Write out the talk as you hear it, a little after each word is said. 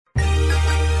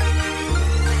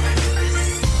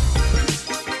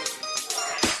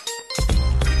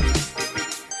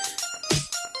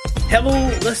Hello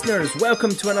listeners,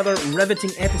 welcome to another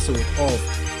riveting episode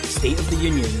of State of the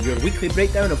Union, your weekly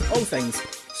breakdown of all things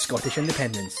Scottish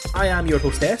independence. I am your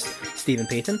hostess, Stephen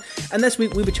Payton, and this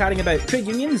week we'll be chatting about trade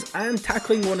unions and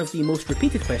tackling one of the most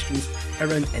repeated questions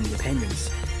around independence.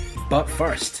 But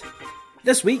first,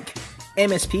 this week,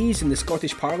 MSPs in the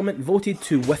Scottish Parliament voted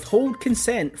to withhold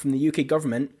consent from the UK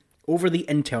government over the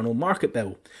Internal Market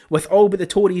Bill, with all but the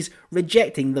Tories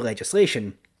rejecting the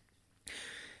legislation.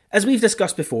 As we've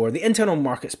discussed before, the Internal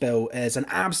Markets Bill is an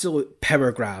absolute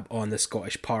power grab on the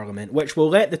Scottish Parliament, which will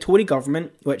let the Tory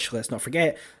government, which, let's not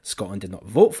forget, Scotland did not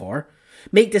vote for,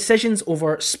 make decisions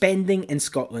over spending in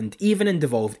Scotland, even in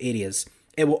devolved areas.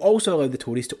 It will also allow the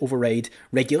Tories to override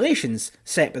regulations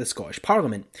set by the Scottish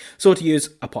Parliament. So to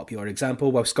use a popular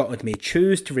example, while Scotland may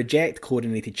choose to reject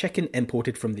chlorinated chicken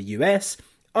imported from the US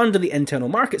under the Internal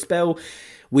Markets Bill,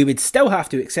 we would still have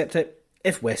to accept it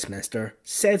if Westminster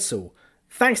said so.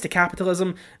 Thanks to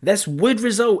capitalism, this would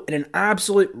result in an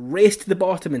absolute race to the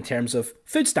bottom in terms of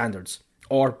food standards,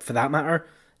 or, for that matter,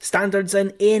 standards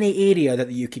in any area that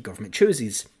the UK government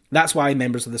chooses. That's why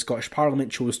members of the Scottish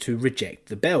Parliament chose to reject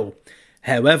the bill.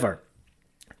 However,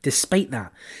 despite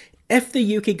that, if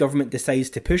the UK government decides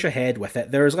to push ahead with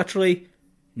it, there is literally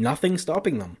nothing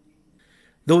stopping them.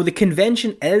 Though the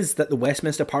convention is that the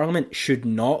Westminster Parliament should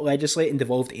not legislate in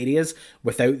devolved areas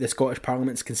without the Scottish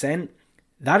Parliament's consent,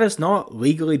 that is not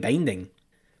legally binding.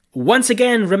 Once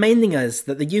again reminding us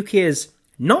that the UK is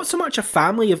not so much a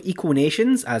family of equal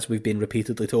nations, as we've been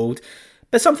repeatedly told,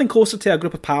 but something closer to a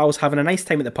group of pals having a nice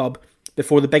time at the pub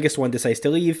before the biggest one decides to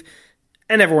leave,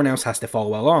 and everyone else has to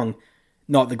follow along.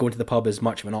 Not that going to the pub is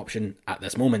much of an option at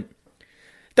this moment.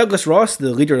 Douglas Ross,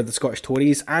 the leader of the Scottish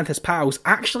Tories, and his pals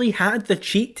actually had the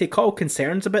cheek to call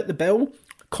concerns about the bill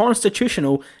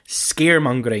constitutional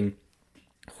scaremongering.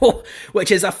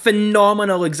 Which is a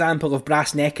phenomenal example of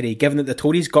brass neckery, given that the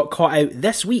Tories got caught out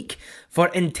this week for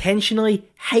intentionally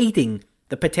hiding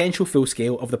the potential full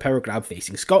scale of the power grab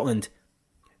facing Scotland.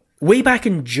 Way back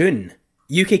in June,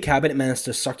 UK Cabinet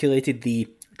Ministers circulated the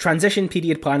Transition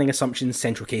Period Planning Assumptions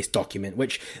Central Case document,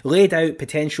 which laid out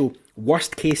potential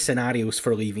worst case scenarios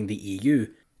for leaving the EU.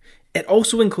 It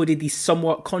also included these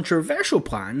somewhat controversial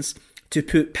plans to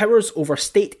put powers over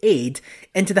state aid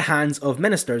into the hands of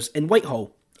ministers in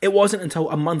Whitehall. It wasn't until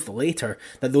a month later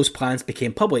that those plans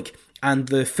became public and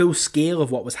the full scale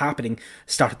of what was happening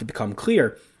started to become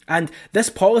clear. And this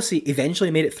policy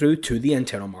eventually made it through to the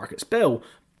Internal Markets Bill.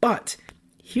 But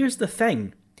here's the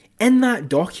thing. In that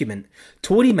document,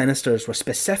 Tory ministers were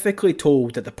specifically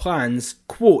told that the plans,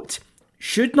 quote,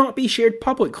 should not be shared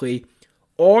publicly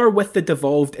or with the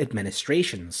devolved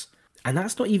administrations. And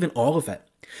that's not even all of it.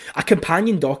 A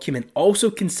companion document also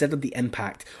considered the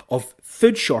impact of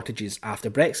food shortages after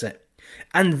Brexit,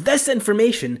 and this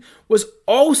information was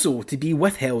also to be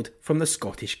withheld from the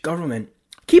Scottish Government.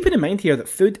 Keeping in mind here that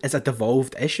food is a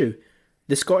devolved issue,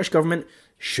 the Scottish Government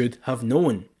should have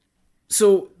known.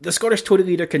 So the Scottish Tory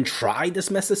leader can try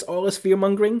dismiss this all as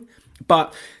fearmongering,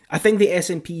 but I think the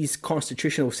SNP's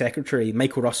Constitutional Secretary,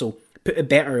 Michael Russell, put it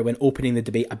better when opening the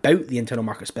debate about the Internal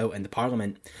Markets Bill in the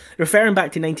Parliament. Referring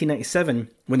back to 1997,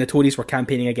 when the Tories were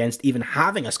campaigning against even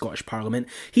having a Scottish Parliament,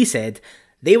 he said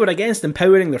they were against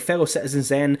empowering their fellow citizens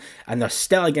then, and they're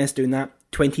still against doing that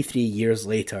 23 years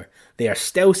later. They are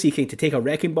still seeking to take a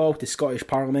wrecking ball to Scottish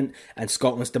Parliament and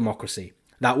Scotland's democracy.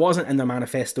 That wasn't in their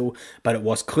manifesto, but it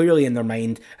was clearly in their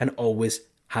mind and always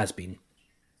has been.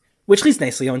 Which leads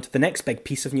nicely on to the next big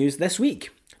piece of news this week.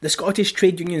 The Scottish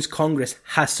Trade Unions Congress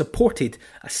has supported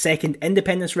a second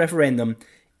independence referendum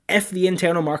if the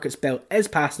Internal Markets Bill is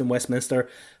passed in Westminster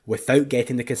without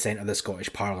getting the consent of the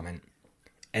Scottish Parliament.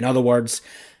 In other words,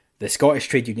 the Scottish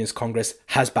Trade Unions Congress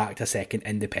has backed a second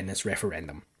independence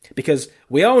referendum. Because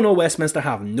we all know Westminster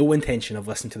have no intention of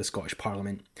listening to the Scottish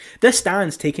Parliament. This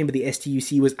stance taken by the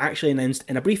STUC was actually announced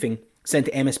in a briefing sent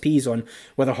to MSPs on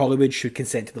whether Holywood should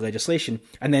consent to the legislation,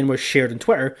 and then was shared on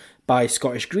Twitter by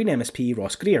Scottish Green MSP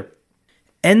Ross Greer.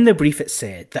 In the brief it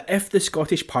said that if the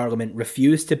Scottish Parliament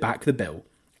refused to back the bill,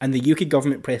 and the UK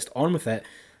government pressed on with it,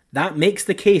 that makes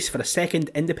the case for a second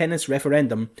independence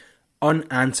referendum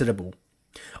unanswerable.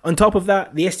 On top of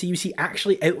that, the STUC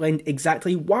actually outlined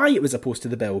exactly why it was opposed to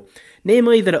the bill,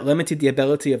 namely that it limited the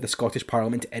ability of the Scottish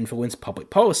Parliament to influence public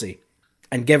policy.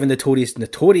 And given the Tories'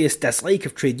 notorious dislike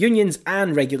of trade unions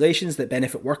and regulations that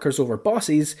benefit workers over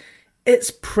bosses,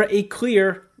 it's pretty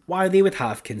clear why they would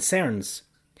have concerns.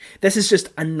 This is just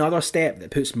another step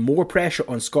that puts more pressure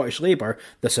on Scottish Labour,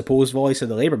 the supposed voice of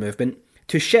the Labour movement,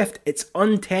 to shift its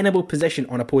untenable position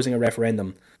on opposing a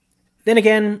referendum. Then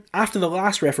again, after the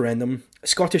last referendum,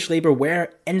 Scottish Labour were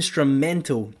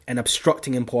instrumental in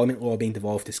obstructing employment law being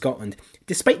devolved to Scotland,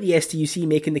 despite the STUC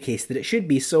making the case that it should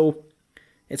be, so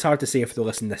it's hard to say if they'll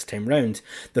listen this time round.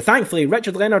 Though thankfully,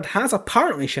 Richard Leonard has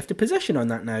apparently shifted position on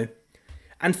that now.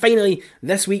 And finally,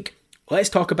 this week, let's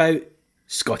talk about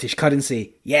Scottish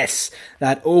currency. Yes,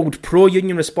 that old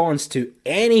pro-union response to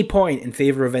any point in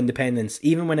favour of independence,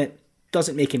 even when it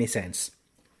doesn't make any sense.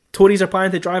 Tories are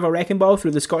planning to drive a wrecking ball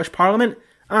through the Scottish Parliament?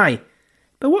 Aye.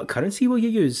 But what currency will you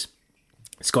use?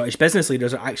 Scottish business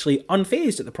leaders are actually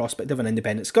unfazed at the prospect of an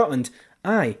independent Scotland?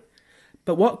 Aye.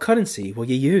 But what currency will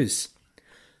you use?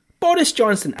 Boris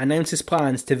Johnson announces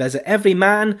plans to visit every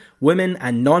man, woman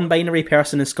and non-binary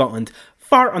person in Scotland,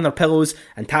 fart on their pillows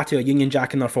and tattoo a Union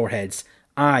Jack on their foreheads.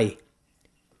 Aye.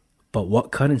 But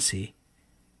what currency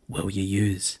will you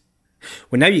use?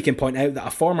 Well, now you can point out that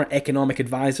a former economic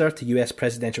advisor to US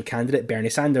presidential candidate Bernie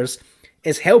Sanders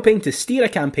is helping to steer a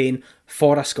campaign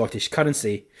for a Scottish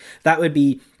currency. That would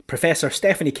be Professor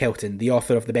Stephanie Kelton, the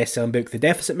author of the best-selling book The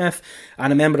Deficit Myth,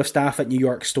 and a member of staff at New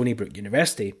York's Stony Brook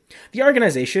University. The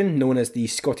organisation, known as the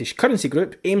Scottish Currency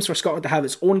Group, aims for Scotland to have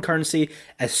its own currency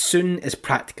as soon as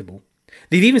practicable.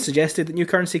 They've even suggested that new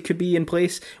currency could be in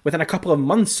place within a couple of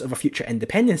months of a future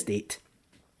independence date.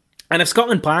 And if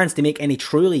Scotland plans to make any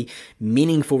truly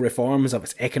meaningful reforms of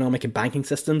its economic and banking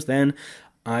systems, then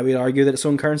I would argue that its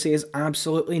own currency is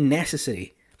absolutely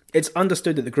necessary. It's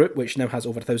understood that the group, which now has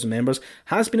over 1,000 members,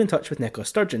 has been in touch with Nicola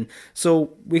Sturgeon,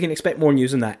 so we can expect more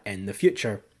news on that in the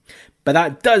future. But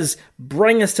that does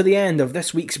bring us to the end of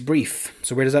this week's brief.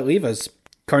 So where does that leave us?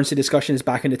 Currency discussion is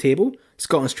back on the table,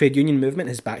 Scotland's trade union movement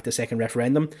is back to second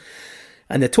referendum,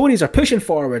 and the Tories are pushing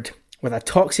forward with a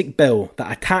toxic bill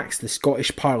that attacks the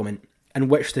Scottish Parliament, in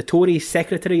which the Tory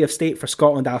Secretary of State for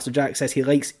Scotland, Alistair Jack, says he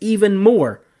likes even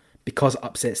more because it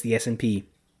upsets the SNP.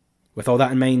 With all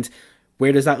that in mind,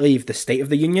 where does that leave the State of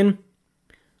the Union?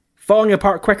 Falling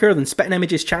apart quicker than Spitting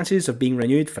Image's chances of being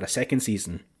renewed for a second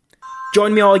season.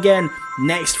 Join me all again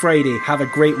next Friday. Have a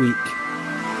great week.